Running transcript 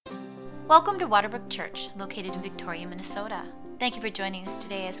Welcome to Waterbrook Church, located in Victoria, Minnesota. Thank you for joining us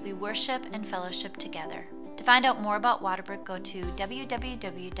today as we worship and fellowship together. To find out more about Waterbrook, go to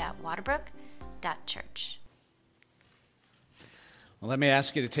www.waterbrook.church. Well, let me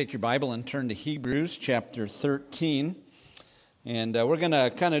ask you to take your Bible and turn to Hebrews chapter 13. And we're going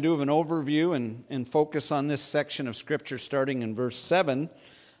to kind of do an overview and focus on this section of Scripture starting in verse 7.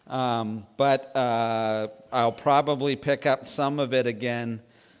 But I'll probably pick up some of it again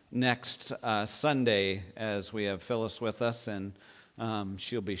next Sunday as we have Phyllis with us, and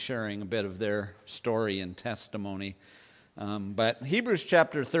she'll be sharing a bit of their story and testimony. But Hebrews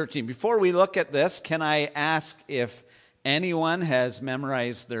chapter 13. Before we look at this, can I ask if anyone has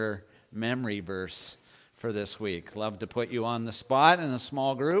memorized their memory verse for this week? Love to put you on the spot in a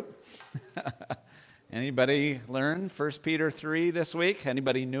small group. Anybody learn 1 Peter 3 this week?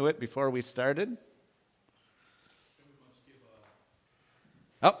 Anybody knew it before we started?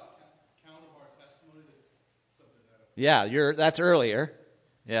 Oh. Yeah, that's earlier.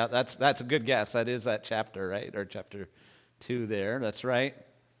 Yeah, that's a good guess. That is that chapter, right? Or chapter 2 there. That's right.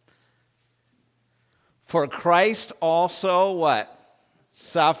 For Christ also what?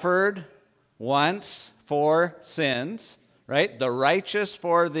 Suffered once for sins, right? The righteous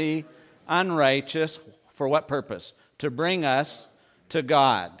for the unrighteous. For what purpose? To bring us to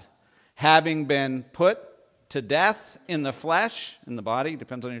God. Having been put to death in the flesh, in the body,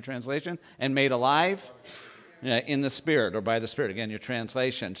 depends on your translation, and made alive in the Spirit, or by the Spirit, again, your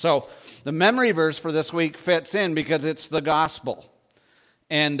translation. So the memory verse for this week fits in because it's the gospel.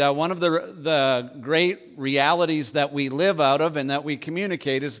 And one of the great realities that we live out of and that we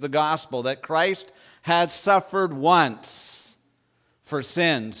communicate is the gospel, that Christ had suffered once for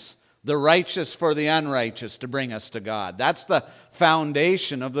sins, the righteous for the unrighteous, to bring us to God. That's the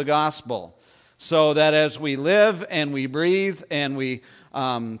foundation of the gospel. So that as we live and we breathe and we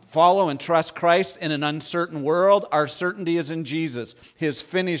follow and trust Christ in an uncertain world, our certainty is in Jesus, His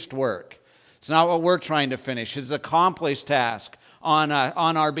finished work. It's not what we're trying to finish, His accomplished task on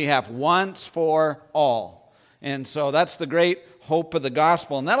our behalf, once for all. And so that's the great hope of the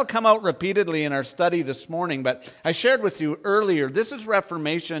gospel. And that'll come out repeatedly in our study this morning. But I shared with you earlier, this is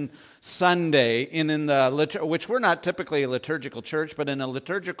Reformation Sunday, which we're not typically a liturgical church, but in a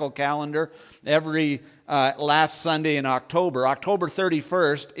liturgical calendar, every last Sunday in October. October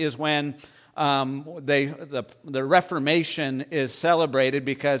 31st is when the Reformation is celebrated,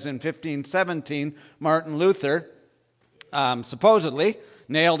 because in 1517, Martin Luther supposedly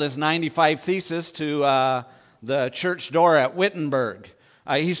nailed his 95 Theses to the church door at Wittenberg.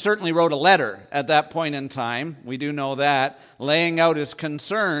 He certainly wrote a letter at that point in time, we do know that, laying out his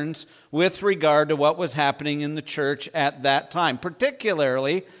concerns with regard to what was happening in the church at that time,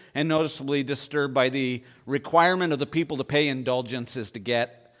 particularly and noticeably disturbed by the requirement of the people to pay indulgences to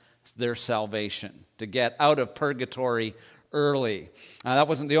get their salvation, to get out of purgatory early. That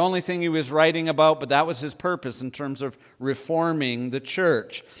wasn't the only thing he was writing about, but that was his purpose in terms of reforming the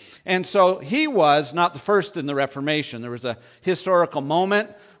church. And so he was not the first in the Reformation. There was a historical moment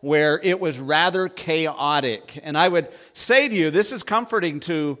where it was rather chaotic. And I would say to you, this is comforting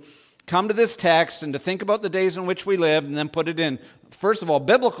to come to this text and to think about the days in which we live and then put it in, first of all,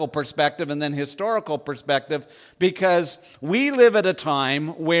 biblical perspective and then historical perspective, because we live at a time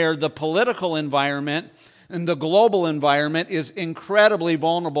where the political environment and the global environment is incredibly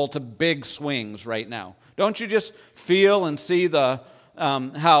vulnerable to big swings right now. Don't you just feel and see how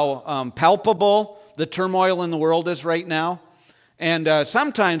palpable the turmoil in the world is right now? And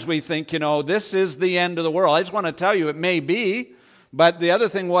sometimes we think, this is the end of the world. I just want to tell you, it may be. But the other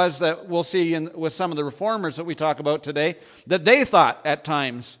thing was that we'll see with some of the reformers that we talk about today, that they thought at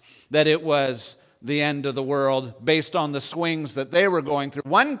times that it was the end of the world based on the swings that they were going through.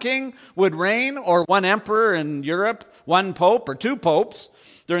 One king would reign, or one emperor in Europe, one pope or two popes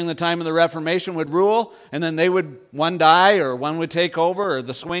during the time of the Reformation would rule, and then one die, or one would take over, or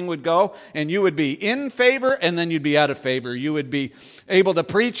the swing would go, and you would be in favor, and then you'd be out of favor. You would be able to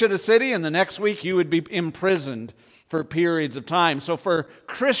preach at a city, and the next week you would be imprisoned for periods of time. So for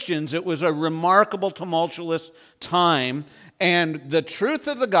Christians, it was a remarkable, tumultuous time. And the truth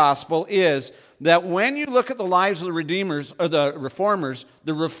of the gospel is that when you look at the lives of the Redeemers, or the Reformers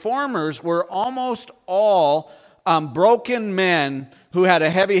were almost all broken men who had a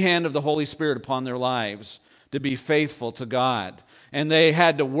heavy hand of the Holy Spirit upon their lives to be faithful to God. And they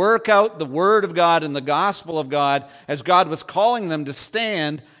had to work out the Word of God and the gospel of God as God was calling them to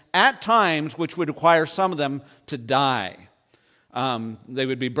stand at times which would require some of them to die. They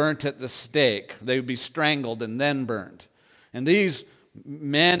would be burnt at the stake. They would be strangled and then burned. And these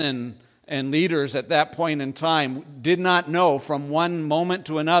men and leaders at that point in time did not know from one moment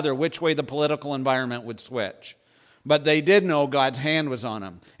to another which way the political environment would switch. But they did know God's hand was on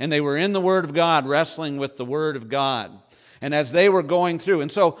them. And they were in the Word of God, wrestling with the Word of God. And as they were going through,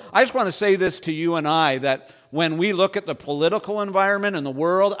 and so I just want to say this to you and I, that when we look at the political environment in the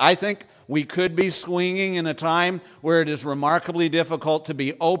world, I think we could be swinging in a time where it is remarkably difficult to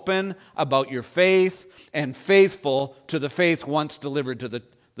be open about your faith and faithful to the faith once delivered to the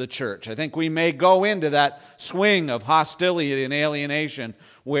church. I think we may go into that swing of hostility and alienation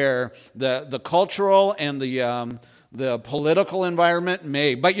where the cultural and the political environment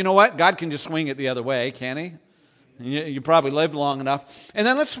may. But you know what? God can just swing it the other way, can't He? You probably lived long enough. And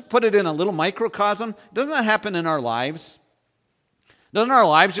then let's put it in a little microcosm. Doesn't that happen in our lives? Doesn't our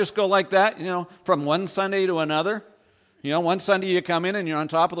lives just go like that, from one Sunday to another? One Sunday you come in and you're on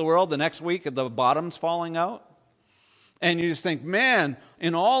top of the world. The next week the bottom's falling out. And you just think, man,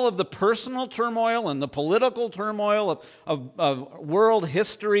 in all of the personal turmoil and the political turmoil of world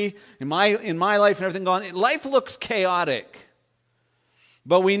history, in my life and everything going on, life looks chaotic.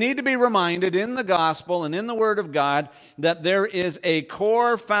 But we need to be reminded in the gospel and in the Word of God that there is a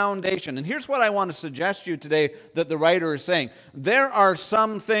core foundation. And here's what I want to suggest to you today that the writer is saying. There are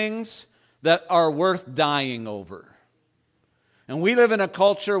some things that are worth dying over. And we live in a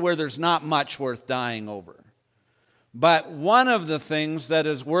culture where there's not much worth dying over. But one of the things that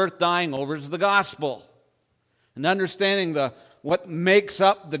is worth dying over is the gospel. And understanding what makes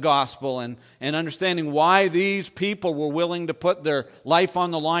up the gospel and understanding why these people were willing to put their life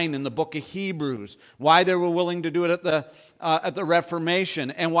on the line in the book of Hebrews, why they were willing to do it at the Reformation,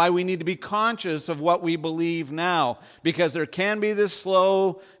 and why we need to be conscious of what we believe now, because there can be this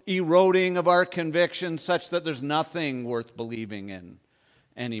slow eroding of our convictions such that there's nothing worth believing in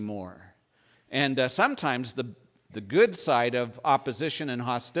anymore. And sometimes the good side of opposition and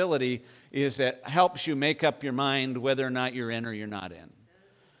hostility is that helps you make up your mind whether or not you're in or you're not in.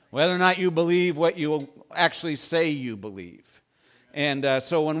 Whether or not you believe what you actually say you believe. And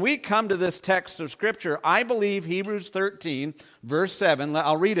so when we come to this text of Scripture, I believe Hebrews 13, verse 7,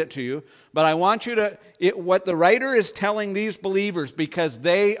 I'll read it to you, but I want you to, what the writer is telling these believers, because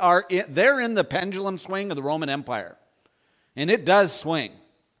they're in the pendulum swing of the Roman Empire. And it does swing.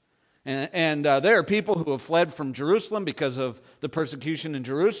 And there are people who have fled from Jerusalem because of the persecution in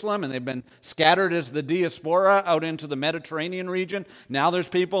Jerusalem, and they've been scattered as the diaspora out into the Mediterranean region. Now there's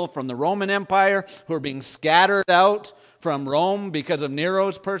people from the Roman Empire who are being scattered out from Rome because of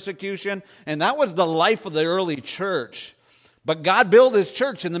Nero's persecution. And that was the life of the early church. But God built His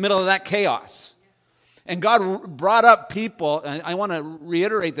church in the middle of that chaos. And God brought up people, and I want to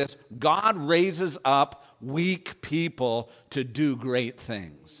reiterate this, God raises up weak people to do great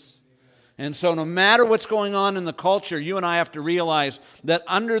things. And so no matter what's going on in the culture, you and I have to realize that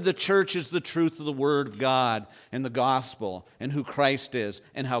under the church is the truth of the Word of God and the gospel and who Christ is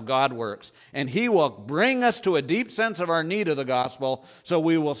and how God works. And He will bring us to a deep sense of our need of the gospel, so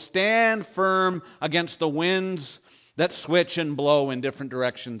we will stand firm against the winds that switch and blow in different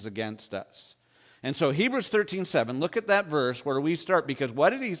directions against us. And so Hebrews 13:7, look at that verse where we start, because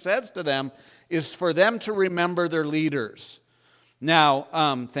what He says to them is for them to remember their leaders.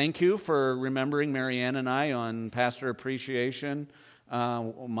 Now, thank you for remembering Marianne and I on Pastor Appreciation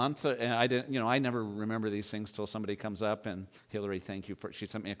Month. I never remember these things till somebody comes up, and Hillary, thank you she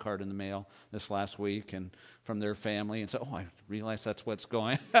sent me a card in the mail this last week and from their family, and so I realize that's what's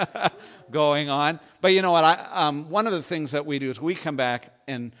going on. But you know what? One of the things that we do is we come back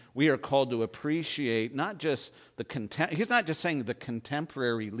and we are called to appreciate not just he's not just saying the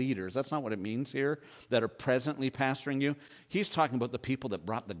contemporary leaders. That's not what it means here, that are presently pastoring you. He's talking about the people that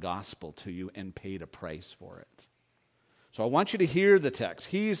brought the gospel to you and paid a price for it. So I want you to hear the text.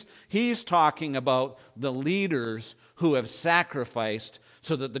 He's talking about the leaders who have sacrificed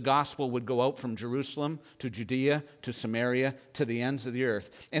so that the gospel would go out from Jerusalem to Judea to Samaria to the ends of the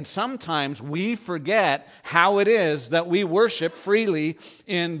earth. And sometimes we forget how it is that we worship freely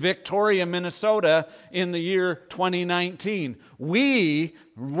in Victoria, Minnesota in the year 2019. We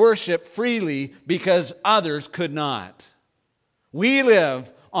worship freely because others could not. We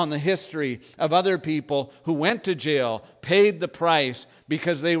live on the history of other people who went to jail, paid the price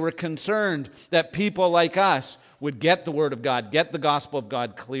because they were concerned that people like us would get the Word of God, get the gospel of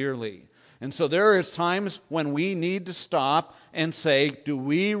God clearly. And so there is times when we need to stop and say, do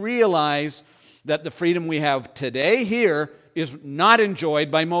we realize that the freedom we have today here is not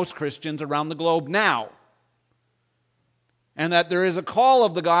enjoyed by most Christians around the globe now? And that there is a call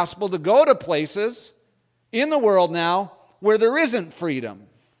of the gospel to go to places in the world now where there isn't freedom.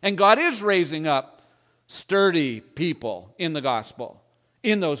 And God is raising up sturdy people in the gospel.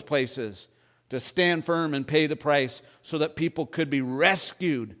 in those places to stand firm and pay the price so that people could be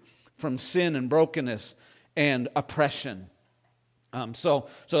rescued from sin and brokenness and oppression. So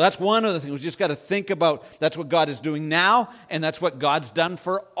that's one of the things. We just got to think about that's what God is doing now, and that's what God's done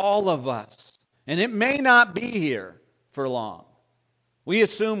for all of us. And it may not be here for long. We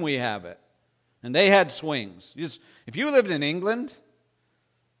assume we have it. And they had swings. If you lived in England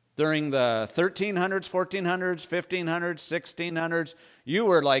during the 1300s, 1400s, 1500s, 1600s, you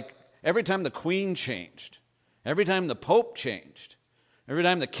were like, every time the Queen changed, every time the Pope changed, every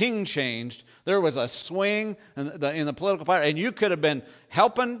time the king changed, there was a swing in the political party. And you could have been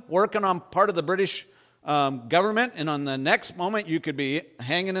working on part of the British government, and on the next moment you could be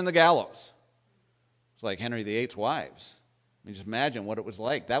hanging in the gallows. It's like Henry VIII's wives. I mean, just imagine what it was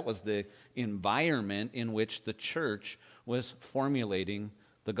like. That was the environment in which the church was formulating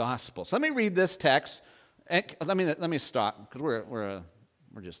the gospel. So let me read this text. Let me stop, because we're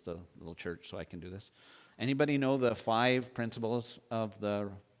just a little church, so I can do this. Anybody know the 5 principles of the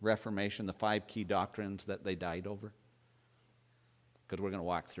Reformation, the 5 key doctrines that they died over? Because we're going to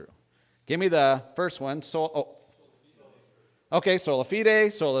walk through. Give me the first one. Sola fide,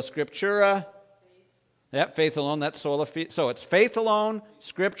 sola scriptura. Yep, faith alone, that's sola fide. So it's faith alone,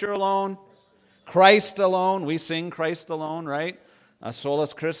 Scripture alone, Christ alone. We sing Christ alone, right?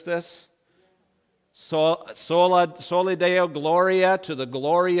 Solus Christus. Soli Deo Gloria, to the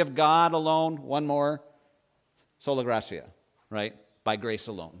glory of God alone. One more. Sola Gratia, right? By grace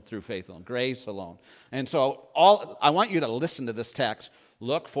alone, through faith alone, grace alone. And so I want you to listen to this text.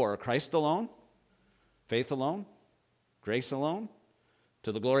 Look for Christ alone, faith alone, grace alone,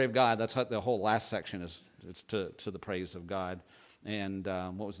 to the glory of God. That's what the whole last section is. It's to the praise of God. And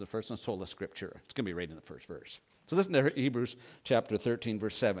what was the first one? Sola Scriptura. It's going to be right in the first verse. So listen to Hebrews chapter 13,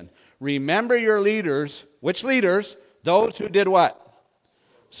 verse 7. Remember your leaders. Which leaders? Those who did what?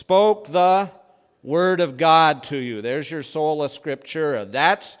 Spoke the word of God to you. There's your sola scriptura.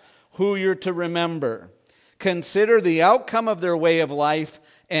 That's who you're to remember. Consider the outcome of their way of life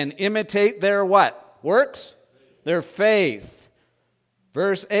and imitate their what? Works? Their faith.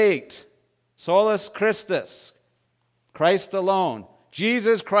 Verse 8. Solus Christus. Christ alone.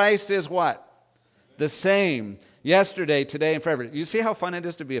 Jesus Christ is what? The same. Yesterday, today, and forever. You see how fun it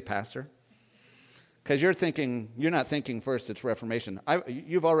is to be a pastor? Because you're not thinking first it's Reformation.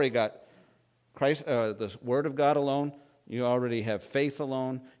 You've already got Christ, the Word of God alone. You already have faith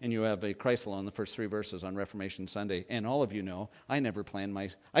alone, and you have a Christ alone, the first 3 verses on Reformation Sunday. And all of you know, I never plan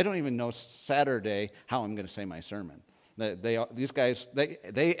I don't even know Saturday how I'm going to say my sermon. These guys,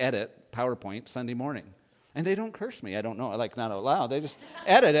 they edit PowerPoint Sunday morning. And they don't curse me. I don't know, like not out loud. They just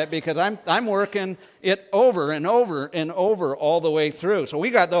edit it because I'm working it over and over and over all the way through. So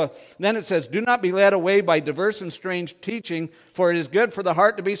then it says, do not be led away by diverse and strange teaching, for it is good for the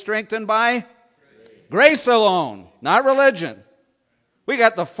heart to be strengthened by grace alone, not religion. We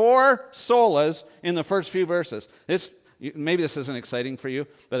got the 4 solas in the first few verses. Maybe this isn't exciting for you,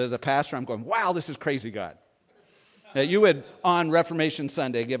 but as a pastor, I'm going, wow, this is crazy, God. That you would, on Reformation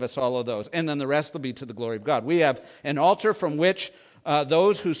Sunday, give us all of those. And then the rest will be to the glory of God. We have an altar from which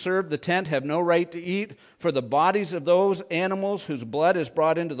those who serve the tent have no right to eat, for the bodies of those animals whose blood is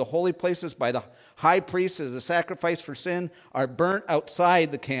brought into the holy places by the high priest as a sacrifice for sin are burnt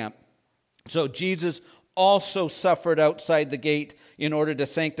outside the camp. So Jesus also suffered outside the gate in order to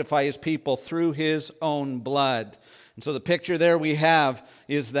sanctify his people through his own blood. And so the picture there we have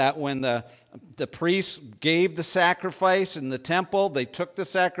is that when the priests gave the sacrifice in the temple, they took the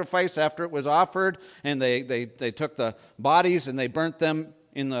sacrifice after it was offered, and they took the bodies and they burnt them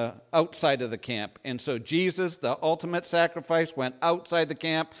in the outside of the camp. And so Jesus, the ultimate sacrifice, went outside the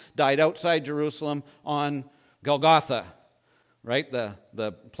camp, died outside Jerusalem on Golgotha. Right?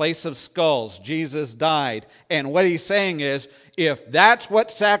 The place of skulls. Jesus died. And what he's saying is, if that's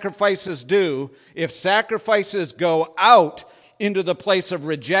what sacrifices do, if sacrifices go out into the place of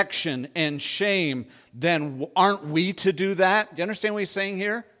rejection and shame, then aren't we to do that? Do you understand what he's saying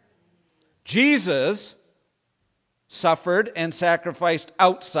here? Jesus suffered and sacrificed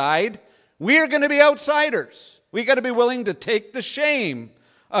outside. We are going to be outsiders. We got to be willing to take the shame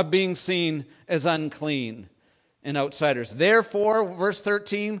of being seen as unclean and outsiders. Therefore, verse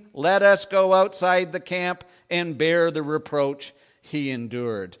 13, let us go outside the camp and bear the reproach he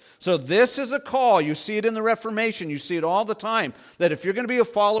endured. So this is a call. You see it in the Reformation. You see it all the time. That if you're going to be a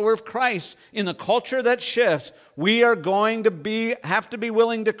follower of Christ in the culture that shifts, we are going to have to be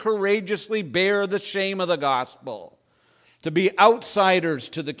willing to courageously bear the shame of the gospel. To be outsiders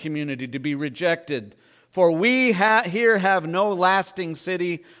to the community, to be rejected. For we here have no lasting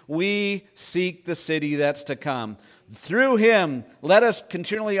city. We seek the city that's to come. Through him, let us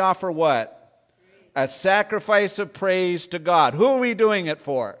continually offer what? A sacrifice of praise to God. Who are we doing it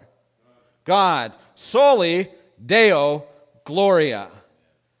for? God. Soli Deo Gloria.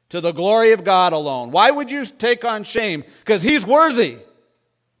 To the glory of God alone. Why would you take on shame? Because he's worthy.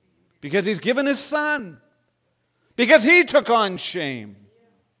 Because he's given his son. Because he took on shame.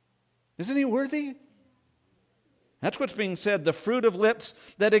 Isn't he worthy? That's what's being said. The fruit of lips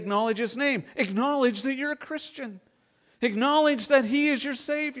that acknowledge his name. Acknowledge that you're a Christian. Acknowledge that he is your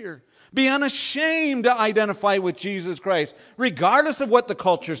Savior. Be unashamed to identify with Jesus Christ, regardless of what the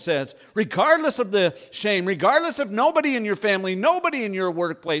culture says, regardless of the shame, regardless of nobody in your family, nobody in your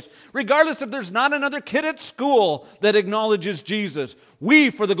workplace, regardless if there's not another kid at school that acknowledges Jesus.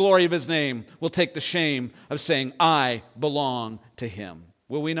 We, for the glory of his name, will take the shame of saying, I belong to him.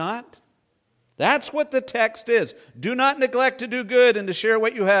 Will we not? That's what the text is. Do not neglect to do good and to share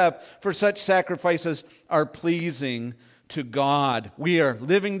what you have, for such sacrifices are pleasing to God. We are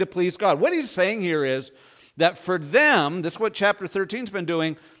living to please God. What he's saying here is that for them, that's what chapter 13's been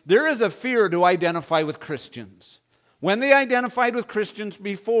doing, there is a fear to identify with Christians. When they identified with Christians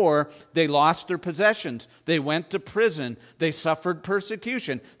before, they lost their possessions. They went to prison. They suffered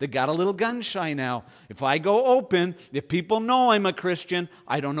persecution. They got a little gun shy now. If I go open, if people know I'm a Christian,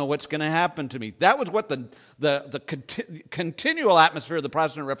 I don't know what's going to happen to me. That was what the continual atmosphere of the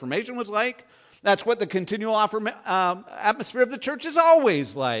Protestant Reformation was like. That's what the continual atmosphere of the church is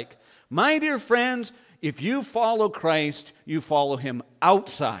always like. My dear friends, if you follow Christ, you follow him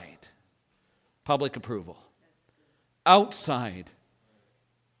outside public approval. Outside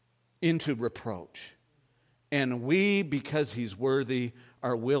into reproach. And we, because he's worthy,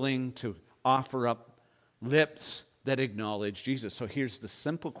 are willing to offer up lips that acknowledge Jesus. So here's the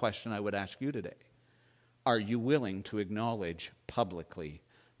simple question I would ask you today. Are you willing to acknowledge publicly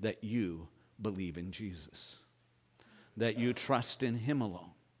that you believe in Jesus? That you trust in him alone?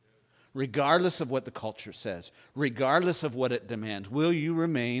 Regardless of what the culture says, regardless of what it demands, will you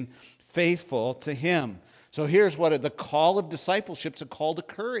remain faithful to him? So here's what the call of discipleship is: a call to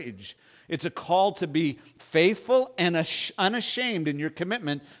courage. It's a call to be faithful and unashamed in your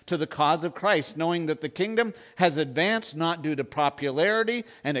commitment to the cause of Christ, knowing that the kingdom has advanced not due to popularity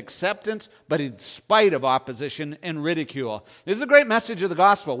and acceptance, but in spite of opposition and ridicule. This is a great message of the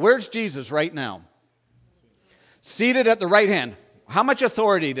gospel. Where's Jesus right now? Seated at the right hand. How much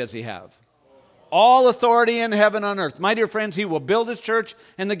authority does he have? All authority in heaven and on earth. My dear friends, he will build his church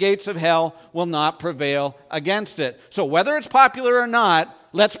and the gates of hell will not prevail against it. So whether it's popular or not,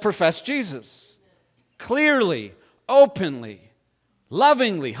 let's profess Jesus. Clearly, openly,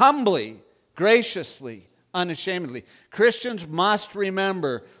 lovingly, humbly, graciously, unashamedly. Christians must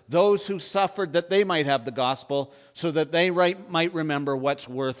remember those who suffered that they might have the gospel so that they might remember what's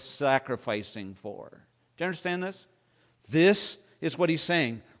worth sacrificing for. Do you understand this? This is what he's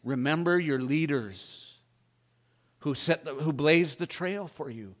saying. Remember your leaders who blazed the trail for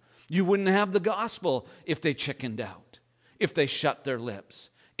you. You wouldn't have the gospel if they chickened out, if they shut their lips,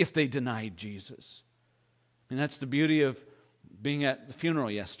 if they denied Jesus. And that's the beauty of being at the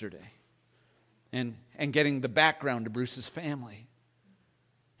funeral yesterday and getting the background to Bruce's family.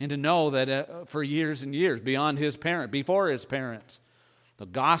 And to know that for years and years, before his parents, the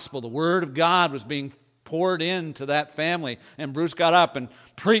gospel, the word of God was being poured into that family. And Bruce got up and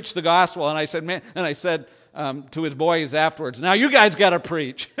preached the gospel. And I said, to his boys afterwards, now you guys got to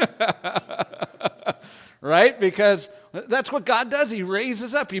preach. Right? Because that's what God does. He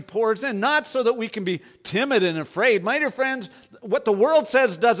raises up. He pours in. Not so that we can be timid and afraid. My dear friends, what the world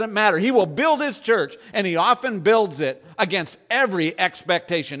says doesn't matter. He will build his church. And he often builds it against every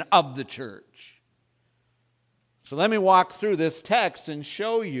expectation of the church. So let me walk through this text and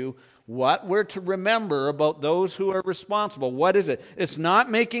show you what we're to remember about those who are responsible. What is it? It's not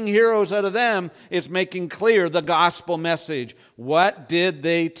making heroes out of them. It's making clear the gospel message. What did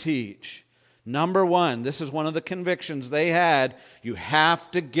they teach? Number one, this is one of the convictions they had. You have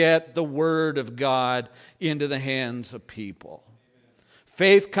to get the word of God into the hands of people.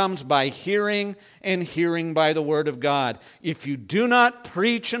 Faith comes by hearing, and hearing by the word of God. If you do not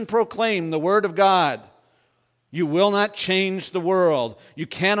preach and proclaim the word of God, you will not change the world. You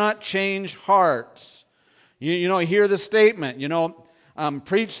cannot change hearts. You hear the statement,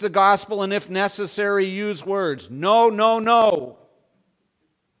 preach the gospel and if necessary, use words. No, no, no.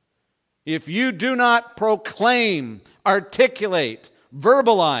 If you do not proclaim, articulate,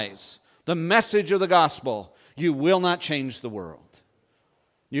 verbalize the message of the gospel, you will not change the world.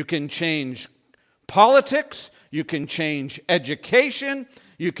 You can change politics. You can change education.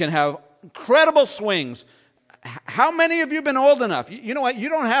 You can have incredible swings. How many of you have been old enough? You know what? You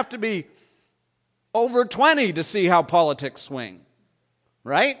don't have to be over 20 to see how politics swing,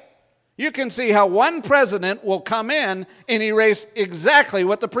 right? You can see how one president will come in and erase exactly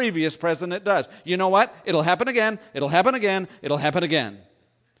what the previous president does. You know what? It'll happen again, it'll happen again, it'll happen again.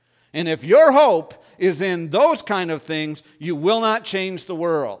 And if your hope is in those kind of things, you will not change the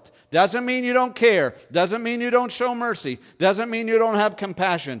world. Doesn't mean you don't care. Doesn't mean you don't show mercy. Doesn't mean you don't have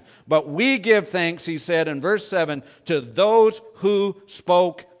compassion. But we give thanks, he said in verse 7, to those who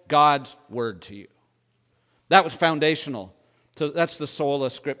spoke God's word to you. That was foundational. So that's the sola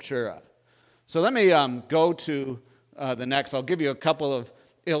scriptura. So let me go to the next. I'll give you a couple of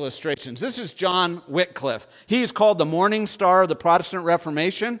illustrations. This is John Wycliffe. He's called the morning star of the Protestant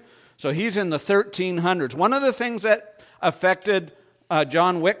Reformation. So he's in the 1300s. One of the things that affected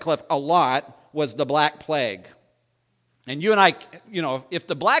John Wycliffe a lot was the Black Plague. And you and I, if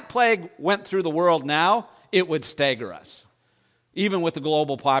the Black Plague went through the world now, it would stagger us, even with the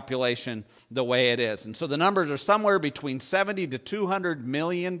global population the way it is. And so the numbers are somewhere between 70 to 200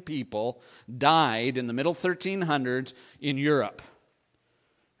 million people died in the middle 1300s in Europe,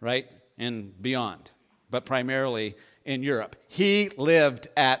 right, and beyond, but primarily in Europe. He lived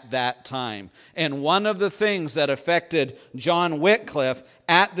at that time. And one of the things that affected John Wycliffe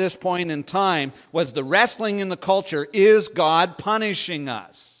at this point in time was the wrestling in the culture, is God punishing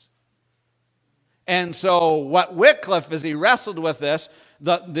us? And so what Wycliffe, as he wrestled with this,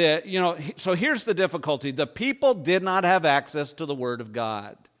 so here's the difficulty. The people did not have access to the Word of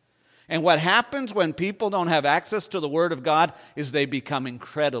God. And what happens when people don't have access to the Word of God is they become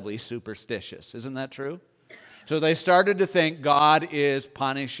incredibly superstitious. Isn't that true? So they started to think God is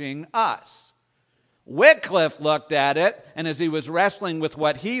punishing us. Wycliffe looked at it, and as he was wrestling with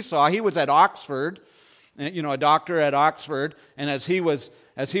what he saw, he was at Oxford, a doctor at Oxford, and as he was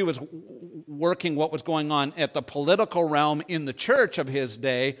working what was going on at the political realm in the church of his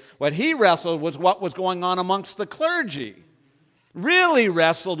day, what he wrestled was what was going on amongst the clergy. Really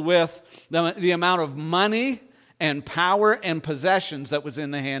wrestled with the amount of money and power and possessions that was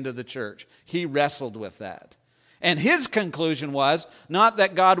in the hand of the church. He wrestled with that. And his conclusion was not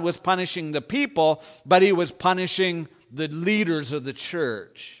that God was punishing the people, but he was punishing the leaders of the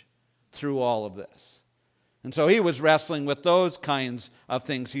church through all of this. And so he was wrestling with those kinds of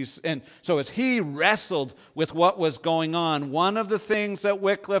things. And so as he wrestled with what was going on, one of the things that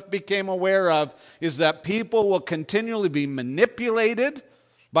Wycliffe became aware of is that people will continually be manipulated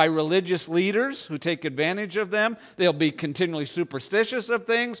by religious leaders who take advantage of them. They'll be continually superstitious of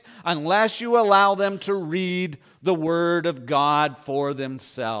things unless you allow them to read the Word of God for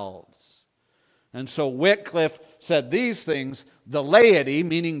themselves. And so Wycliffe said these things: the laity,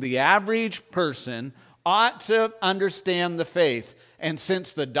 meaning the average person, ought to understand the faith. And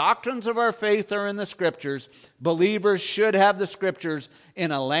since the doctrines of our faith are in the Scriptures, believers should have the Scriptures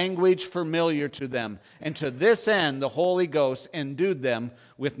in a language familiar to them. And to this end, the Holy Ghost endued them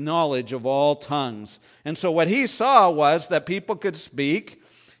with knowledge of all tongues. And so what he saw was that people could speak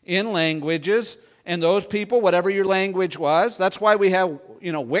in languages, and those people, whatever your language was, that's why we have,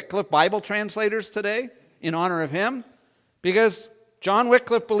 Wycliffe Bible translators today in honor of him, because John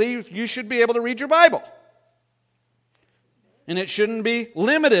Wycliffe believed you should be able to read your Bible. And it shouldn't be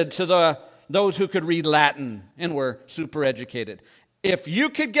limited to those who could read Latin and were super educated. If you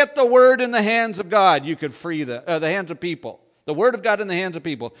could get the Word in the hands of God, you could free the hands of people. The Word of God in the hands of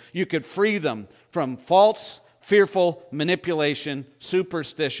people, you could free them from false, fearful manipulation,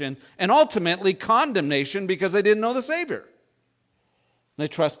 superstition, and ultimately condemnation because they didn't know the Savior. They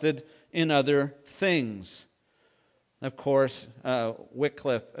trusted in other things. Of course,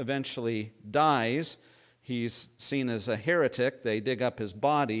 Wycliffe eventually dies. He's seen as a heretic. They dig up his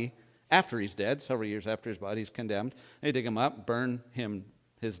body after he's dead, several years after his body is condemned. They dig him up, burn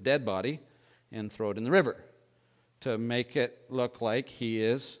his dead body, and throw it in the river to make it look like he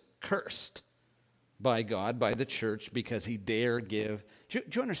is cursed by God, by the church, because he dare give. Do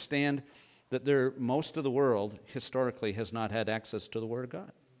you understand that most of the world historically has not had access to the Word of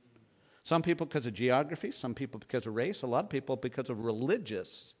God? Some people because of geography, some people because of race, a lot of people because of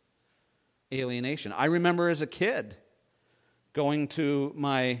religious alienation. I remember as a kid going to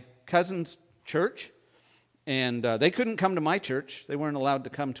my cousin's church, and they couldn't come to my church. They weren't allowed to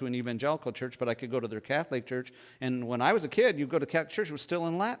come to an evangelical church, but I could go to their Catholic church. And when I was a kid, you go to Catholic church, it was still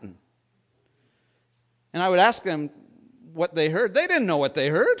in Latin. And I would ask them what they heard. They didn't know what they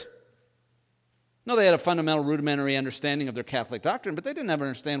heard. No, they had a fundamental rudimentary understanding of their Catholic doctrine, but they didn't ever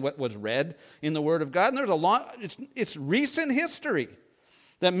understand what was read in the Word of God. And there's a lot, it's recent history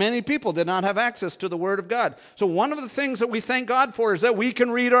that many people did not have access to the Word of God. So one of the things that we thank God for is that we can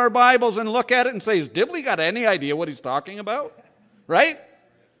read our Bibles and look at it and say, has Dibley got any idea what he's talking about? Right?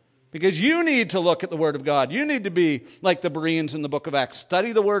 Because you need to look at the Word of God. You need to be like the Bereans in the book of Acts.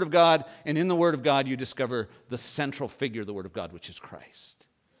 Study the Word of God, and in the Word of God you discover the central figure of the Word of God, which is Christ.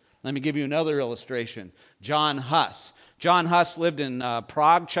 Let me give you another illustration. John Huss. John Huss lived in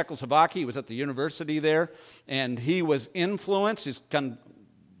Prague, Czechoslovakia. He was at the university there, and he was influenced. He's kind of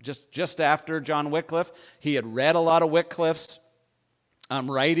just after John Wycliffe. He had read a lot of Wycliffe's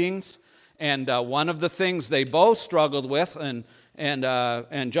writings, and one of the things they both struggled with, and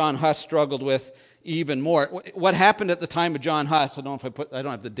John Huss struggled with even more. What happened at the time of John Huss? I don't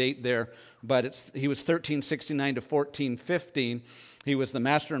have the date there, but he was 1369 to 1415. He was the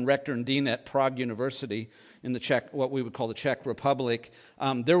master and rector and dean at Prague University in the Czech, what we would call the Czech Republic.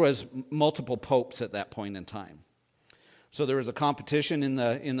 There was multiple popes at that point in time. So there was a competition in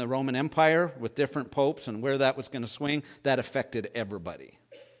the Roman Empire with different popes, and where that was going to swing, that affected everybody.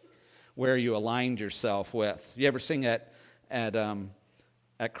 Where you aligned yourself with. You ever sing at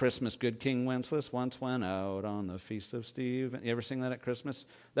Christmas, Good King Wenceslas once went out on the feast of Stephen? You ever sing that at Christmas?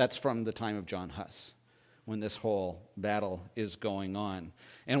 That's from the time of John Huss, when this whole battle is going on.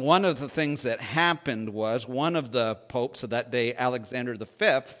 And one of the things that happened was one of the popes of that day, Alexander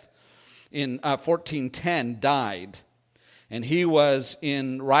V, in 1410 died. And he was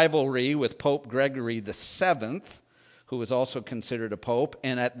in rivalry with Pope Gregory VII, who was also considered a pope.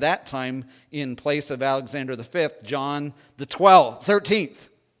 And at that time, in place of Alexander V, John the 13th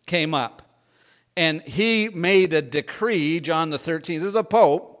came up. And he made a decree, John the 13th is the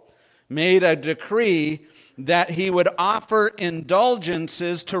pope, made a decree that he would offer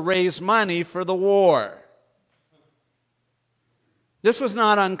indulgences to raise money for the war. This was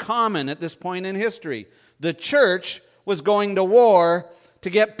not uncommon at this point in history. The church was going to war to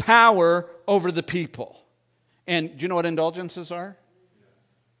get power over the people. And do you know what indulgences are?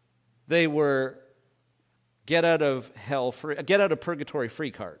 They were get out of purgatory free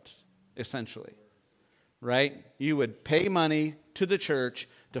cards, essentially. Right? You would pay money to the church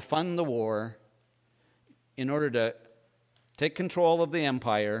to fund the war in order to take control of the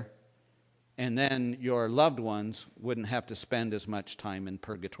empire, and then your loved ones wouldn't have to spend as much time in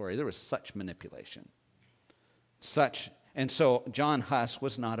purgatory. There was such manipulation. And so John Huss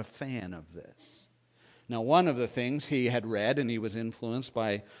was not a fan of this. Now, one of the things he had read, and he was influenced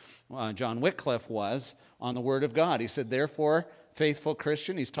by John Wycliffe, was on the Word of God. He said, therefore, faithful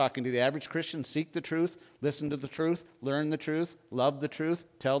Christian, he's talking to the average Christian, seek the truth, listen to the truth, learn the truth, love the truth,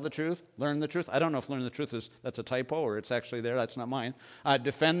 tell the truth, learn the truth. I don't know if learn the truth that's a typo or it's actually there. That's not mine.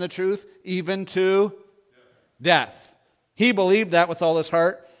 Defend the truth, even to death. He believed that with all his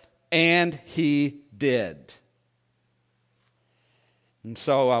heart, and he did. And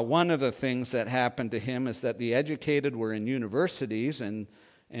so one of the things that happened to him is that the educated were in universities, and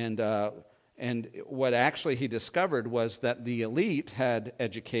what actually he discovered was that the elite had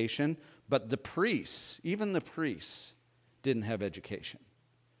education, but the priests, even the priests, didn't have education.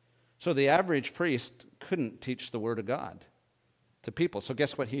 So the average priest couldn't teach the Word of God to people. So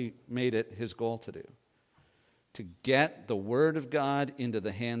guess what he made it his goal to do? To get the Word of God into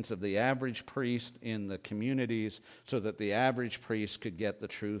the hands of the average priest in the communities so that the average priest could get the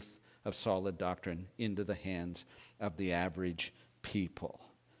truth of solid doctrine into the hands of the average people.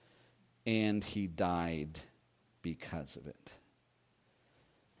 And he died because of it.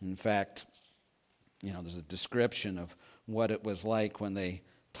 In fact, there's a description of what it was like when they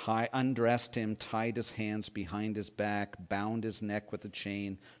undressed him, tied his hands behind his back, bound his neck with a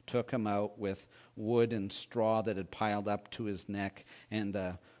chain, took him out with wood and straw that had piled up to his neck, and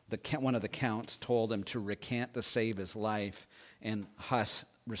one of the counts told him to recant to save his life, and Huss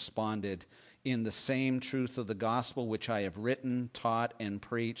responded, in the same truth of the gospel which I have written, taught, and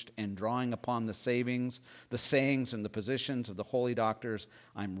preached, and drawing upon the sayings, and the positions of the holy doctors,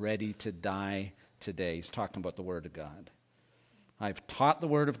 I'm ready to die today. He's talking about the Word of God. I've taught the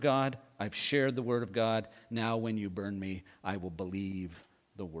Word of God. I've shared the Word of God. Now when you burn me, I will believe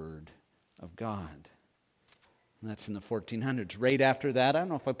the Word of God. And that's in the 1400s. Right after that, I don't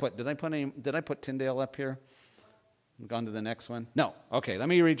know if did I put Tyndale up here? Gone to the next one? No. Okay, let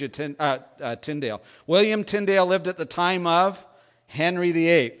me read you Tyndale. William Tyndale lived at the time of Henry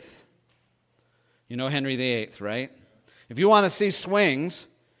VIII. You know Henry VIII, right? If you want to see swings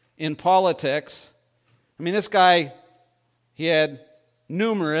in politics, this guy, he had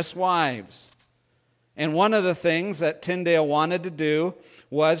numerous wives. And one of the things that Tyndale wanted to do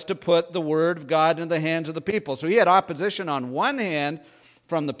was to put the Word of God in the hands of the people. So he had opposition on one hand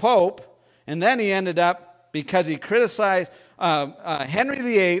from the Pope, and then he ended up, because he criticized, Henry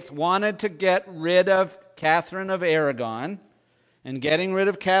VIII wanted to get rid of Catherine of Aragon, and getting rid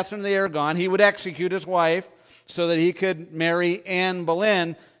of Catherine of Aragon, he would execute his wife so that he could marry Anne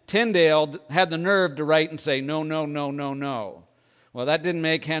Boleyn. Tyndale had the nerve to write and say, no, no, no, no, no. Well, that didn't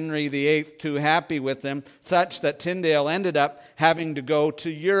make Henry VIII too happy with them, such that Tyndale ended up having to go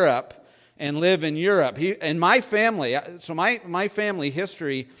to Europe and live in Europe. And my family, so my family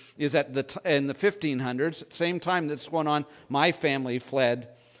history is in the 1500s. Same time that's going on, my family fled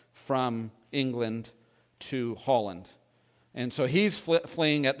from England to Holland. And so he's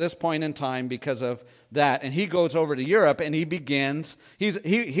fleeing at this point in time because of that. And he goes over to Europe and he begins,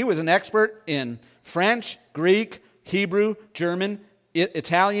 he was an expert in French, Greek, Hebrew, German,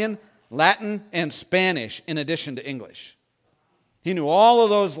 Italian, Latin, and Spanish in addition to English. He knew all of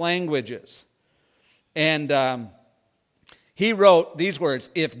those languages. And he wrote these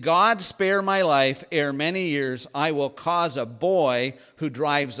words, "If God spare my life ere many years, I will cause a boy who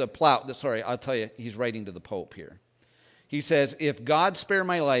drives a plow." Sorry, I'll tell you, he's writing to the Pope here. He says, "If God spare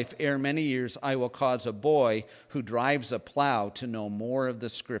my life ere many years, I will cause a boy who drives a plow to know more of the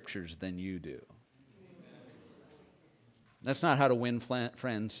Scriptures than you do." That's not how to win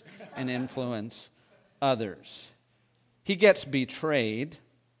friends and influence others. He gets betrayed.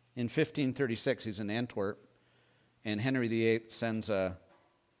 In 1536, he's in Antwerp, and Henry VIII sends a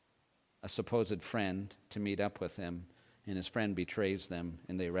supposed friend to meet up with him, and his friend betrays them,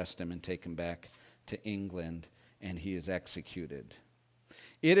 and they arrest him and take him back to England, and he is executed.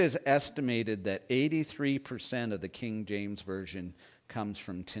 It is estimated that 83% of the King James Version comes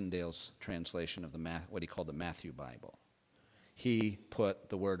from Tyndale's translation of what he called the Matthew Bible. He put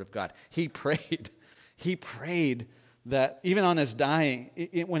the Word of God. He prayed that even on his dying,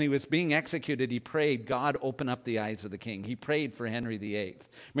 when he was being executed, he prayed, God, open up the eyes of the king. He prayed for Henry VIII.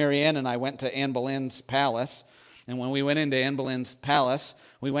 Marianne and I went to Anne Boleyn's palace, and when we went into Anne Boleyn's palace,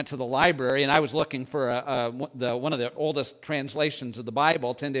 we went to the library, and I was looking for one of the oldest translations of the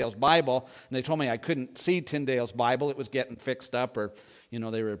Bible, Tyndale's Bible, and they told me I couldn't see Tyndale's Bible. It was getting fixed up, or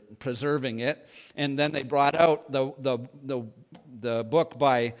they were preserving it. And then they brought out the book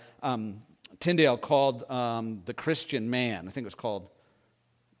by Tyndale called The Christian Man. I think it was called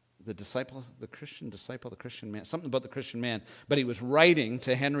The Christian Man, something about the Christian man. But he was writing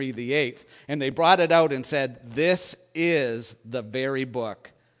to Henry VIII, and they brought it out and said, this is the very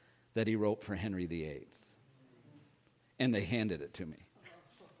book that he wrote for Henry VIII. And they handed it to me.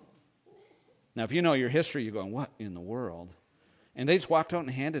 Now, if you know your history, you're going, what in the world? And they just walked out and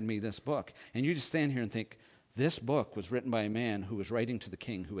handed me this book. And you just stand here and think, this book was written by a man who was writing to the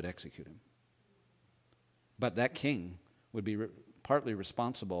king who would execute him. But that king would be partly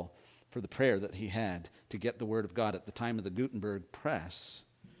responsible for the prayer that he had to get the Word of God at the time of the Gutenberg press,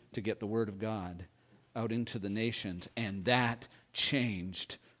 to get the Word of God out into the nations, and that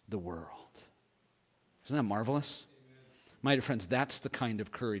changed the world. Isn't that marvelous? My dear friends, that's the kind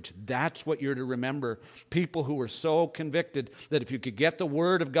of courage. That's what you're to remember. People who were so convicted that if you could get the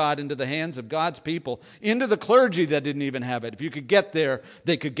Word of God into the hands of God's people, into the clergy that didn't even have it, if you could get there,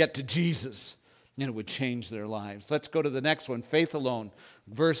 they could get to Jesus, and it would change their lives. Let's go to the next one, faith alone.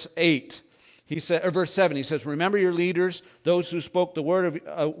 Verse 8. Verse 7, he says, remember your leaders, those who spoke the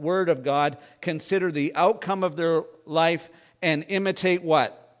word of God, consider the outcome of their life and imitate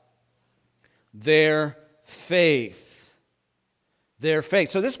what? Their faith. Their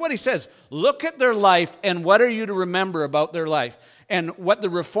faith. So this is what he says. Look at their life, and what are you to remember about their life? And what the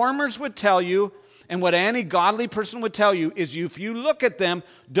reformers would tell you, and what any godly person would tell you, is if you look at them,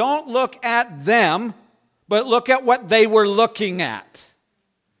 don't look at them, but look at what they were looking at.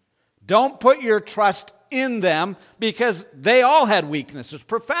 Don't put your trust in them, because they all had weaknesses,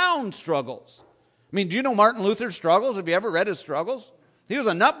 profound struggles. I mean, do you know Martin Luther's struggles? Have you ever read his struggles? He was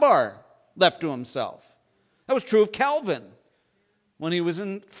a nut bar left to himself. That was true of Calvin when he was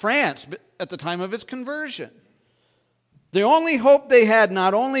in France at the time of his conversion. The only hope they had,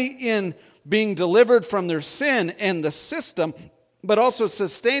 not only in being delivered from their sin and the system, but also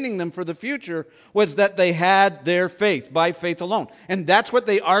sustaining them for the future, was that they had their faith, by faith alone. And that's what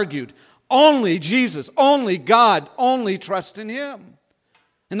they argued. Only Jesus, only God, only trust in Him.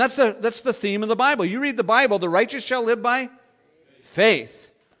 And that's the theme of the Bible. You read the Bible, the righteous shall live by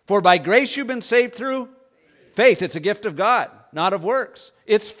faith. For by grace you've been saved through faith. It's a gift of God, not of works.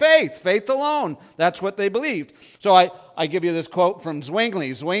 It's faith, faith alone. That's what they believed. So I give you this quote from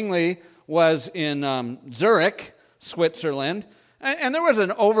Zwingli. Zwingli was in Zurich, Switzerland, and there was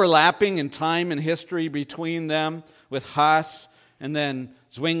an overlapping in time and history between them with Huss and then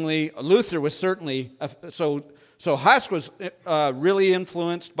Zwingli. Luther was certainly, so Huss was really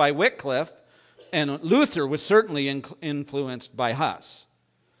influenced by Wycliffe, and Luther was certainly influenced by Huss.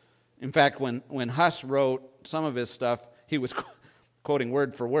 In fact, when Huss wrote some of his stuff, he was quoting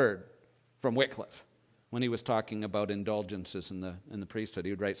word for word from Wycliffe. when he was talking about indulgences in the priesthood.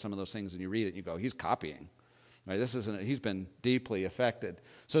 He would write some of those things, and you read it, and you go, he's copying. Right? He's been deeply affected.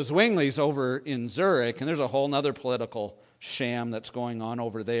 So Zwingli's over in Zurich, and there's a whole other political sham that's going on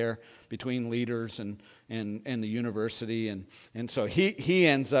over there between leaders and the university. And so he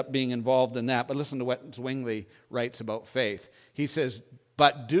ends up being involved in that. But listen to what Zwingli writes about faith. He says,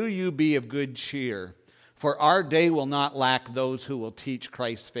 "But do you be of good cheer, for our day will not lack those who will teach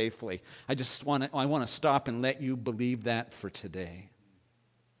Christ faithfully." I want to stop and let you believe that for today.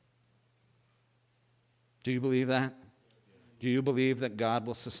 Do you believe that? Do you believe that God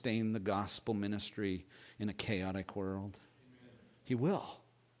will sustain the gospel ministry in a chaotic world? He will.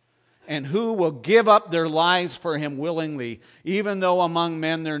 And who will give up their lives for him willingly, even though among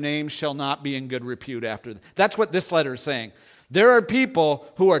men their names shall not be in good repute after them? That's what this letter is saying. There are people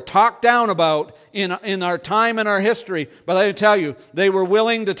who are talked down about in our time and our history, but I tell you, they were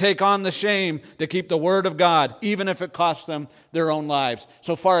willing to take on the shame to keep the word of God, even if it cost them their own lives.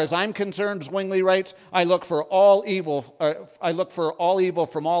 So far as I'm concerned, Zwingli writes, I look for all evil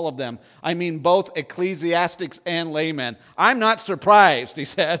from all of them. I mean both ecclesiastics and laymen. I'm not surprised, he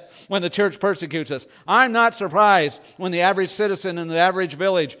said, when the church persecutes us. I'm not surprised when the average citizen in the average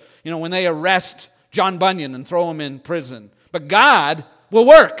village, when they arrest John Bunyan and throw him in prison. But God will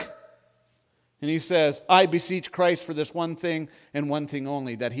work. And he says, I beseech Christ for this one thing and one thing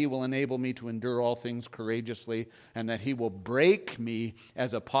only, that he will enable me to endure all things courageously, and that he will break me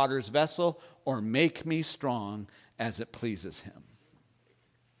as a potter's vessel or make me strong as it pleases him.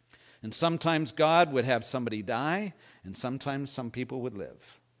 And sometimes God would have somebody die, and sometimes some people would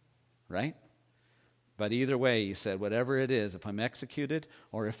live. Right? But either way, he said, whatever it is, if I'm executed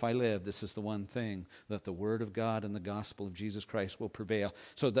or if I live, this is the one thing, that the word of God and the gospel of Jesus Christ will prevail.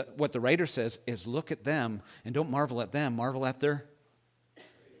 So what the writer says is, look at them and don't marvel at them, marvel at their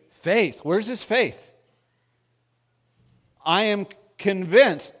faith. Where's his faith? I am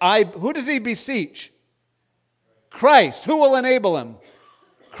convinced. Who does he beseech? Christ. Who will enable him?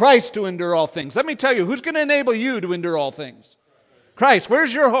 Christ to endure all things. Let me tell you, who's going to enable you to endure all things? Christ.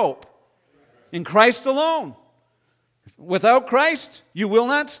 Where's your hope? In Christ alone. Without Christ, you will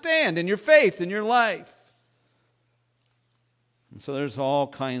not stand in your faith, in your life. And so there's all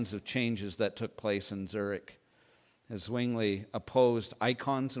kinds of changes that took place in Zurich. As Zwingli opposed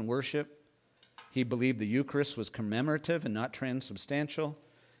icons in worship, he believed the Eucharist was commemorative and not transubstantial.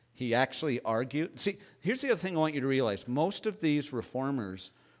 He actually argued. See, here's the other thing I want you to realize. Most of these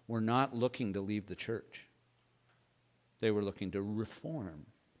reformers were not looking to leave the church. They were looking to reform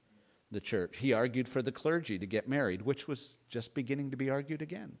the church. He argued for the clergy to get married, which was just beginning to be argued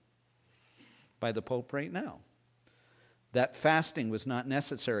again by the Pope right now. That fasting was not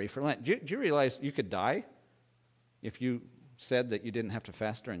necessary for Lent. Do you realize you could die if you said that you didn't have to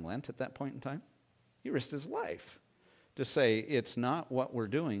fast during Lent at that point in time? He risked his life to say, it's not what we're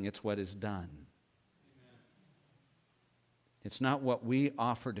doing, it's what is done. It's not what we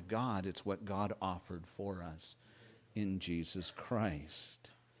offer to God, it's what God offered for us in Jesus Christ.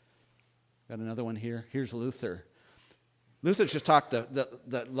 Got another one here. Here's Luther. Luther's just talked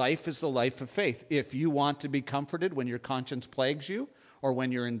that life is the life of faith. If you want to be comforted when your conscience plagues you or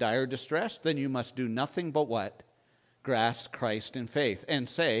when you're in dire distress, then you must do nothing but what? Grasp Christ in faith and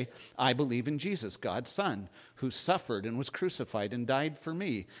say, I believe in Jesus, God's Son, who suffered and was crucified and died for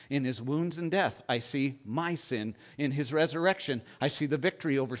me. In his wounds and death, I see my sin. In his resurrection, I see the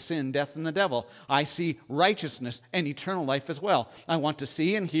victory over sin, death, and the devil. I see righteousness and eternal life as well. I want to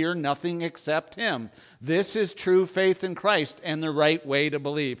see and hear nothing except him. This is true faith in Christ and the right way to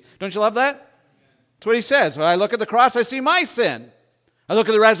believe. Don't you love that? That's what he says. When I look at the cross, I see my sin. I look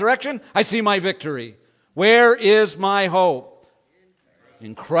at the resurrection, I see my victory. Where is my hope?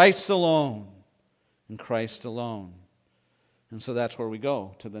 In Christ alone. In Christ alone. And so that's where we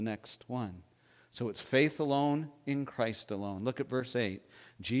go to the next one. So it's faith alone in Christ alone. Look at verse 8.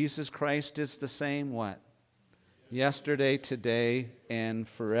 Jesus Christ is the same what? Yesterday, today, and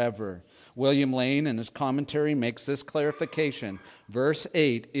forever. William Lane in his commentary makes this clarification. Verse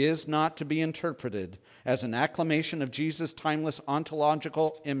 8 is not to be interpreted as an acclamation of Jesus' timeless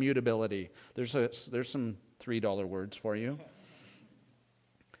ontological immutability. There's some $3 words for you.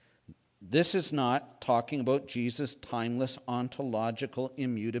 This is not talking about Jesus' timeless ontological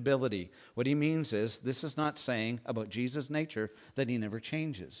immutability. What he means is, this is not saying about Jesus' nature that he never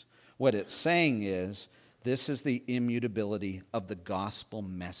changes. What it's saying is, this is the immutability of the gospel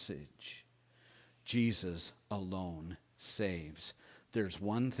message. Jesus alone saves. There's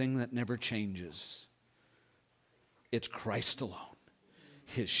one thing that never changes. It's Christ alone.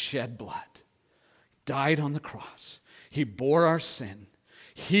 His shed blood. Died on the cross. He bore our sin.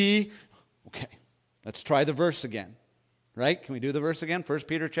 Okay, Let's try the verse again. Right? Can we do the verse again? 1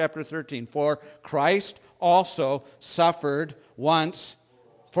 Peter chapter 13. For Christ also suffered once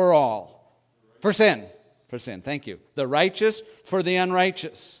for all. For sin. For sin. Thank you. The righteous for the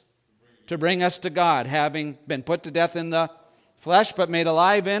unrighteous. To bring us to God, having been put to death in the flesh, but made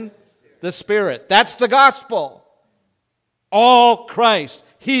alive in the Spirit. That's the gospel. All Christ.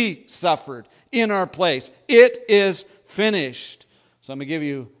 He suffered in our place. It is finished. So let me give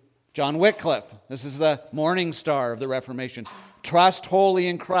you John Wycliffe. This is the morning star of the Reformation. Trust wholly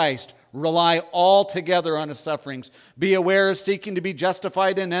in Christ. Rely altogether on His sufferings. Be aware of seeking to be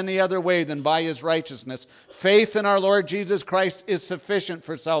justified in any other way than by His righteousness. Faith in our Lord Jesus Christ is sufficient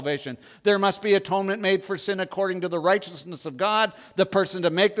for salvation. There must be atonement made for sin according to the righteousness of God. The person to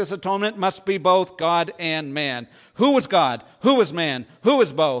make this atonement must be both God and man. Who was God? Who was man? Who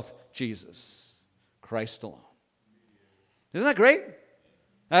was both? Jesus. Christ alone. Isn't that great?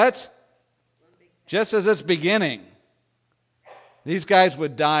 That's just as it's beginning. These guys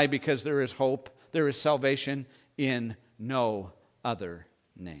would die because there is hope, there is salvation in no other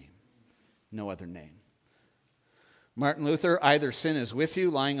name. No other name. Martin Luther, either sin is with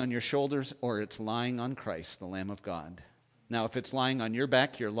you, lying on your shoulders, or it's lying on Christ, the Lamb of God. Now, if it's lying on your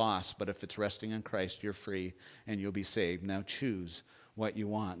back, you're lost, but if it's resting on Christ, you're free and you'll be saved. Now choose what you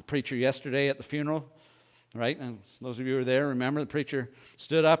want. The preacher yesterday at the funeral, right? And those of you who were there, remember the preacher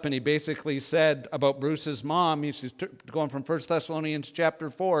stood up and he basically said about Bruce's mom, he's going from 1 Thessalonians chapter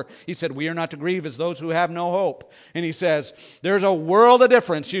 4, he said, we are not to grieve as those who have no hope. And he says, there's a world of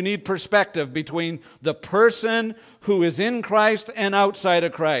difference. You need perspective between the person who is in Christ and outside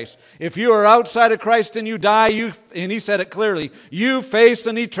of Christ. If you are outside of Christ and you die, and he said it clearly, you face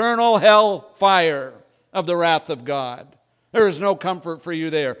an eternal hell fire of the wrath of God. There is no comfort for you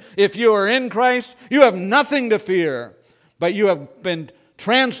there. If you are in Christ, you have nothing to fear, but you have been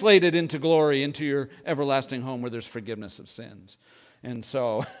translated into glory, into your everlasting home where there's forgiveness of sins. And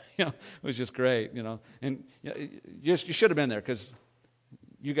so, it was just great, And you should have been there because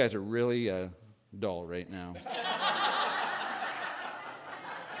you guys are really dull right now.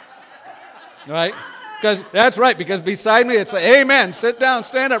 Right? That's right, because beside me it's amen, sit down,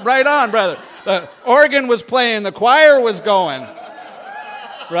 stand up, right on, brother. The organ was playing, the choir was going.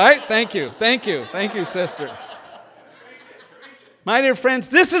 Right? Thank you, sister. My dear friends,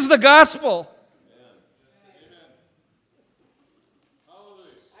 this is the gospel.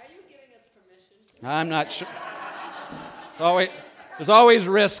 Are you giving us permission? I'm not sure. There's always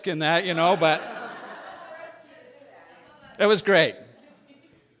risk in that, but it was great.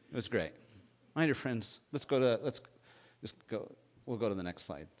 It was great. My dear friends, we'll go to the next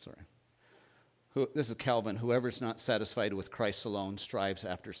slide, sorry. This is Calvin. Whoever's not satisfied with Christ alone strives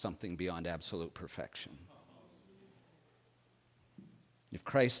after something beyond absolute perfection.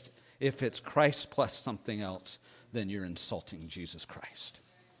 If it's Christ plus something else, then you're insulting Jesus Christ.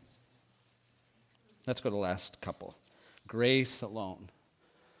 Let's go to the last couple. Grace alone.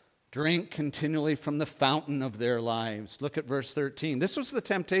 Drink continually from the fountain of their lives. Look at verse 13. This was the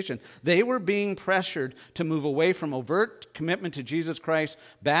temptation. They were being pressured to move away from overt commitment to Jesus Christ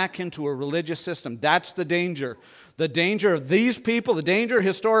back into a religious system. That's the danger. The danger of these people, the danger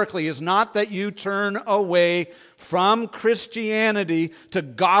historically, is not that you turn away from Christianity to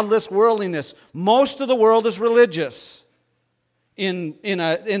godless worldliness. Most of the world is religious. In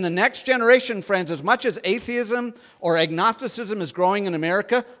the next generation, friends, as much as atheism or agnosticism is growing in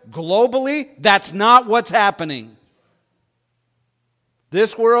America, globally, that's not what's happening.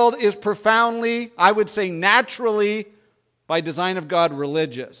 This world is profoundly, I would say naturally, by design of God,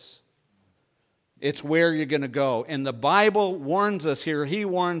 religious. It's where you're going to go. And the Bible warns us here, He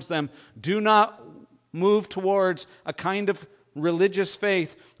warns them, do not move towards a kind of religious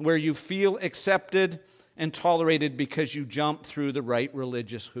faith where you feel accepted and tolerated because you jump through the right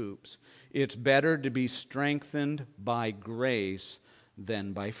religious hoops. It's better to be strengthened by grace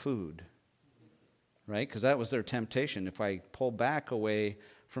than by food. Right? Because that was their temptation. If I pull back away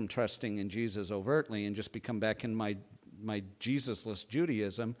from trusting in Jesus overtly and just become back in my Jesus-less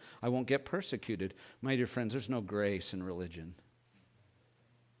Judaism, I won't get persecuted. My dear friends, there's no grace in religion.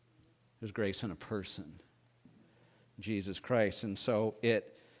 There's grace in a person, Jesus Christ. And so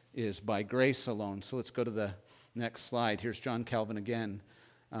it is by grace alone. So let's go to the next slide. Here's John Calvin again.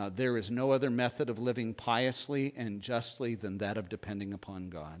 There is no other method of living piously and justly than that of depending upon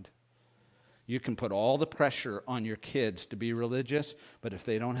God. You can put all the pressure on your kids to be religious, but if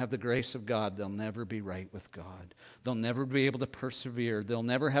they don't have the grace of God, they'll never be right with God. They'll never be able to persevere. They'll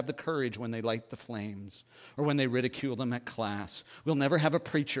never have the courage when they light the flames or when they ridicule them at class. We'll never have a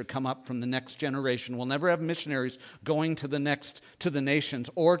preacher come up from the next generation. We'll never have missionaries going to the nations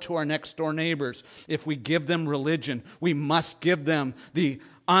or to our next door neighbors. If we give them religion, we must give them the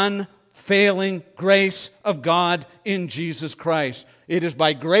unfailing grace of God in Jesus Christ. It is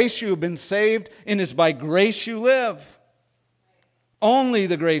by grace you have been saved, and it's by grace you live. Only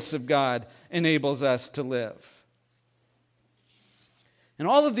the grace of God enables us to live. And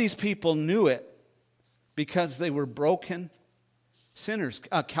all of these people knew it because they were broken sinners.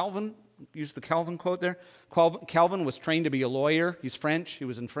 Calvin used the Calvin quote there. Calvin was trained to be a lawyer. He's French. He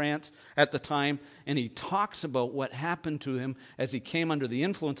was in France at the time. And he talks about what happened to him as he came under the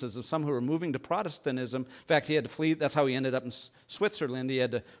influences of some who were moving to Protestantism. In fact, he had to flee. That's how he ended up in Switzerland. He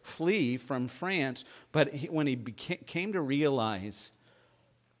had to flee from France. But when he came to realize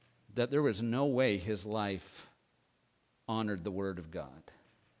that there was no way his life honored the Word of God.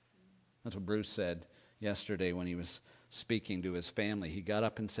 That's what Bruce said yesterday when he was speaking to his family. He got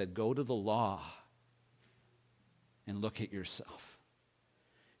up and said, go to the law and look at yourself.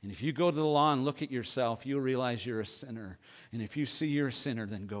 And if you go to the law and look at yourself, you'll realize you're a sinner. And if you see you're a sinner,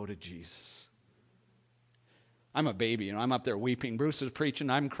 then go to Jesus. I'm a baby, I'm up there weeping. Bruce is preaching,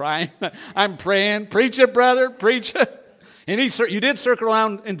 I'm crying, I'm praying. Preach it, brother, preach it. And you did circle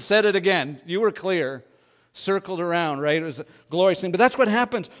around and said it again. You were clear. Circled around, right? It was a glorious thing. But that's what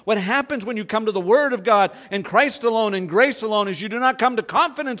happens. What happens when you come to the Word of God and Christ alone and grace alone is you do not come to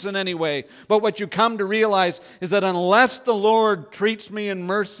confidence in any way. But what you come to realize is that unless the Lord treats me in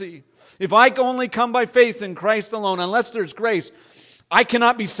mercy, if I only come by faith in Christ alone, unless there's grace, I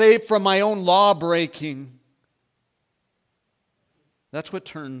cannot be saved from my own law breaking. That's what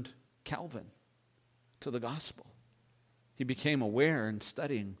turned Calvin to the gospel. He became aware and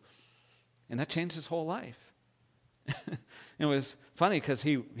studying. And that changed his whole life. It was funny because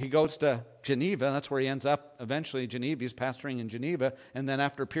he goes to Geneva. That's where he ends up eventually. Geneva, he's pastoring in Geneva. And then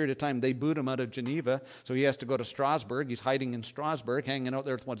after a period of time, they boot him out of Geneva. So he has to go to Strasbourg. He's hiding in Strasbourg, hanging out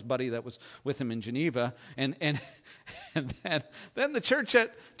there with his buddy that was with him in Geneva. And then the church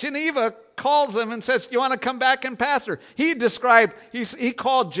at Geneva calls him and says, you want to come back and pastor? He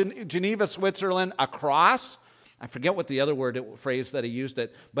called Geneva, Switzerland, a cross. I forget what the other phrase that he used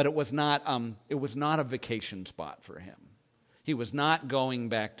but it was not a vacation spot for him. He was not going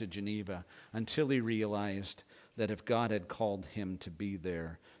back to Geneva until he realized that if God had called him to be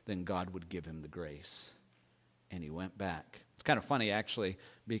there, then God would give him the grace. And he went back. It's kind of funny, actually,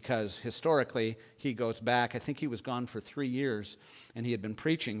 because historically he goes back. I think he was gone for 3 years, and he had been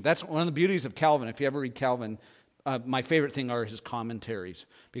preaching. That's one of the beauties of Calvin. If you ever read Calvin, my favorite thing are his commentaries,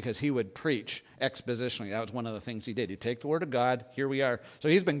 because he would preach expositionally. That was one of the things he did. He'd take the Word of God. Here we are. So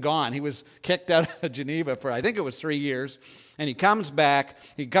he's been gone. He was kicked out of Geneva for, I think it was 3 years. And he comes back.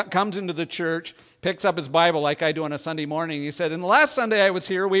 He comes into the church, picks up his Bible like I do on a Sunday morning. He said, and the last Sunday I was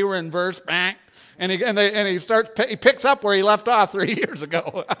here, we were in verse, bang. And he picks up where he left off 3 years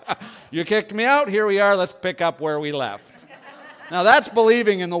ago. You kicked me out. Here we are. Let's pick up where we left. Now that's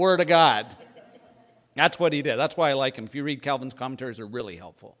believing in the Word of God. That's what he did. That's why I like him. If you read Calvin's commentaries, they're really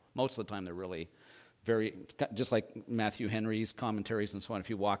helpful. Most of the time, they're really very, just like Matthew Henry's commentaries and so on. If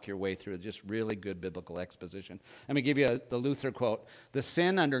you walk your way through, just really good biblical exposition. Let me give you the Luther quote. The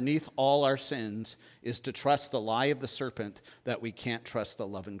sin underneath all our sins is to trust the lie of the serpent that we can't trust the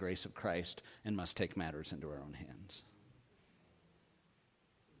love and grace of Christ and must take matters into our own hands.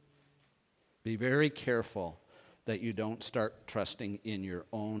 Be very careful that you don't start trusting in your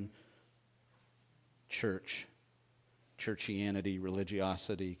own churchianity,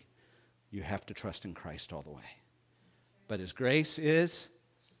 religiosity. You have to trust in Christ all the way. But His grace is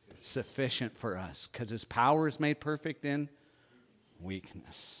sufficient for us because His power is made perfect in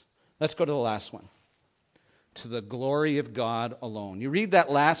weakness. Let's go to the last one. To the glory of God alone. You read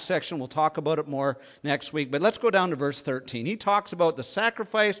that last section. We'll talk about it more next week. But let's go down to verse 13. He talks about the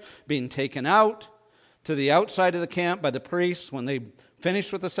sacrifice being taken out to the outside of the camp by the priests when they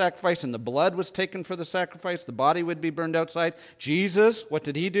finished with the sacrifice and the blood was taken for the sacrifice. The body would be burned outside. Jesus, what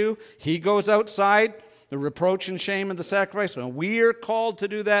did He do? He goes outside, the reproach and shame of the sacrifice. And we are called to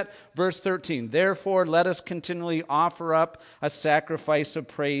do that. Verse 13, therefore let us continually offer up a sacrifice of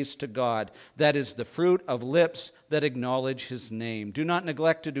praise to God. That is the fruit of lips that acknowledge His name. Do not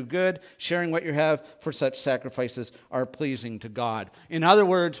neglect to do good, sharing what you have, for such sacrifices are pleasing to God. In other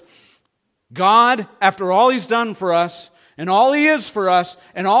words, God, after all He's done for us, and all He is for us,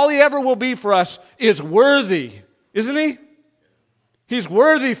 and all He ever will be for us, is worthy, isn't He? He's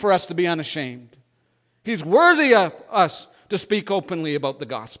worthy for us to be unashamed. He's worthy of us to speak openly about the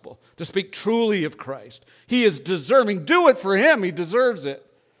gospel, to speak truly of Christ. He is deserving. Do it for him. He deserves it.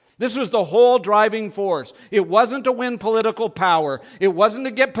 This was the whole driving force. It wasn't to win political power. It wasn't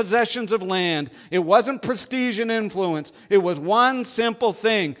to get possessions of land. It wasn't prestige and influence. It was one simple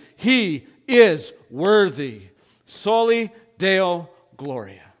thing. He is worthy. Soli Deo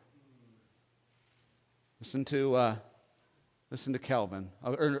Gloria. Listen to Calvin,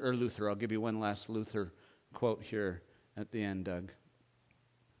 or Luther. I'll give you one last Luther quote here at the end, Doug.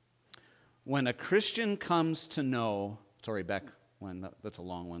 When a Christian comes to know, that's a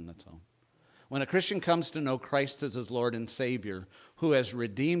long one, that's all. When a Christian comes to know Christ as his Lord and Savior, who has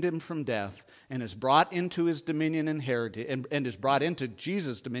redeemed him from death and is brought into his dominion and heritage, and is brought into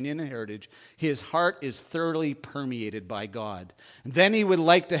Jesus' dominion and heritage, his heart is thoroughly permeated by God. And then he would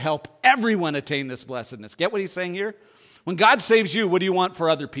like to help everyone attain this blessedness. Get what he's saying here? When God saves you, what do you want for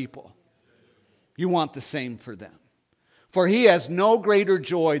other people? You want the same for them. For he has no greater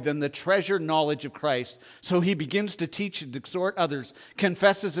joy than the treasured knowledge of Christ. So he begins to teach and exhort others,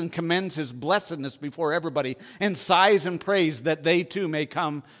 confesses and commends his blessedness before everybody, and sighs and prays that they too may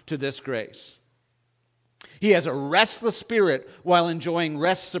come to this grace. He has a restless spirit while enjoying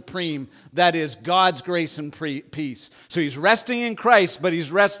rest supreme, that is God's grace and peace. So he's resting in Christ, but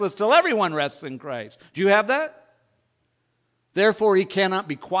he's restless till everyone rests in Christ. Do you have that? Therefore, he cannot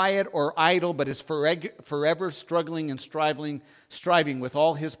be quiet or idle, but is forever struggling and striving with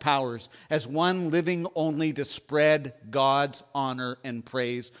all his powers as one living only to spread God's honor and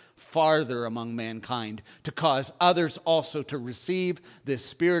praise farther among mankind, to cause others also to receive this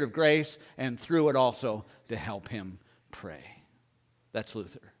spirit of grace, and through it also to help him pray. That's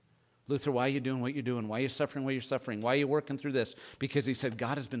Luther. Luther, why are you doing what you're doing? Why are you suffering what you're suffering? Why are you working through this? Because he said,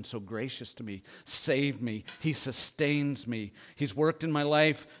 God has been so gracious to me, saved me. He sustains me. He's worked in my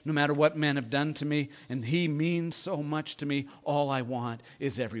life no matter what men have done to me, and he means so much to me. All I want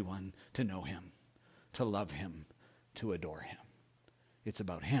is everyone to know him, to love him, to adore him. It's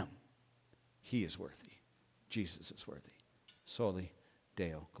about him. He is worthy. Jesus is worthy. Soli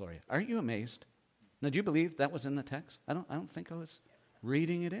Deo Gloria. Aren't you amazed? Now, do you believe that was in the text? I don't think I was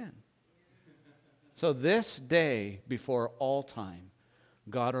reading it in. So this day before all time,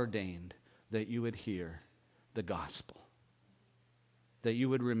 God ordained that you would hear the gospel, that you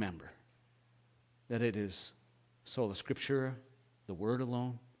would remember that it is sola scriptura, the word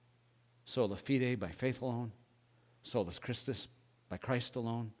alone, sola fide, by faith alone, solus Christus, by Christ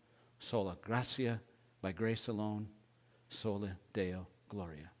alone, sola gratia, by grace alone, soli Deo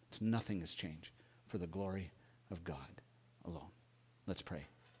Gloria. Nothing has changed for the glory of God alone. Let's pray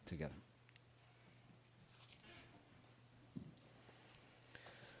together.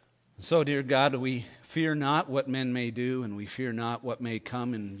 So, dear God, we fear not what men may do, and we fear not what may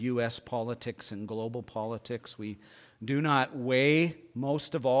come in U.S. politics and global politics. We do not weigh,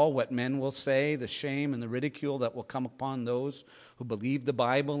 most of all, what men will say, the shame and the ridicule that will come upon those who believe the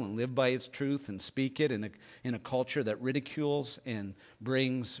Bible and live by its truth and speak it in a culture that ridicules and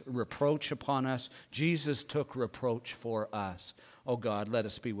brings reproach upon us. Jesus took reproach for us. Oh God, let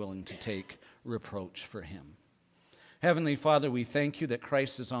us be willing to take reproach for him. Heavenly Father, we thank you that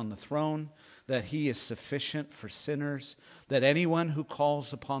Christ is on the throne, that he is sufficient for sinners, that anyone who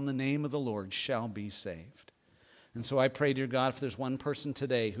calls upon the name of the Lord shall be saved. And so I pray, dear God, if there's one person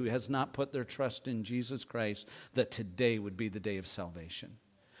today who has not put their trust in Jesus Christ, that today would be the day of salvation.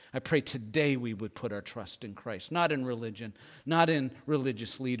 I pray today we would put our trust in Christ, not in religion, not in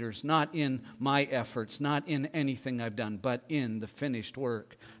religious leaders, not in my efforts, not in anything I've done, but in the finished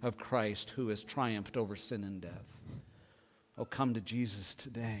work of Christ who has triumphed over sin and death. Oh, come to Jesus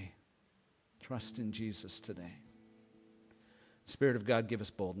today. Trust in Jesus today. Spirit of God, give us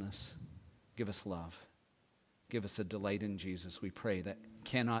boldness. Give us love. Give us a delight in Jesus, we pray, that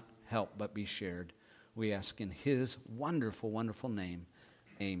cannot help but be shared. We ask in his wonderful, wonderful name.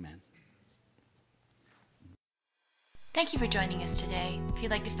 Amen. Thank you for joining us today. If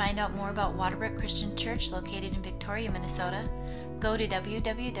you'd like to find out more about Waterbrook Christian Church located in Victoria, Minnesota, go to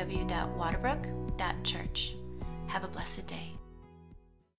www.waterbrook.church. Have a blessed day.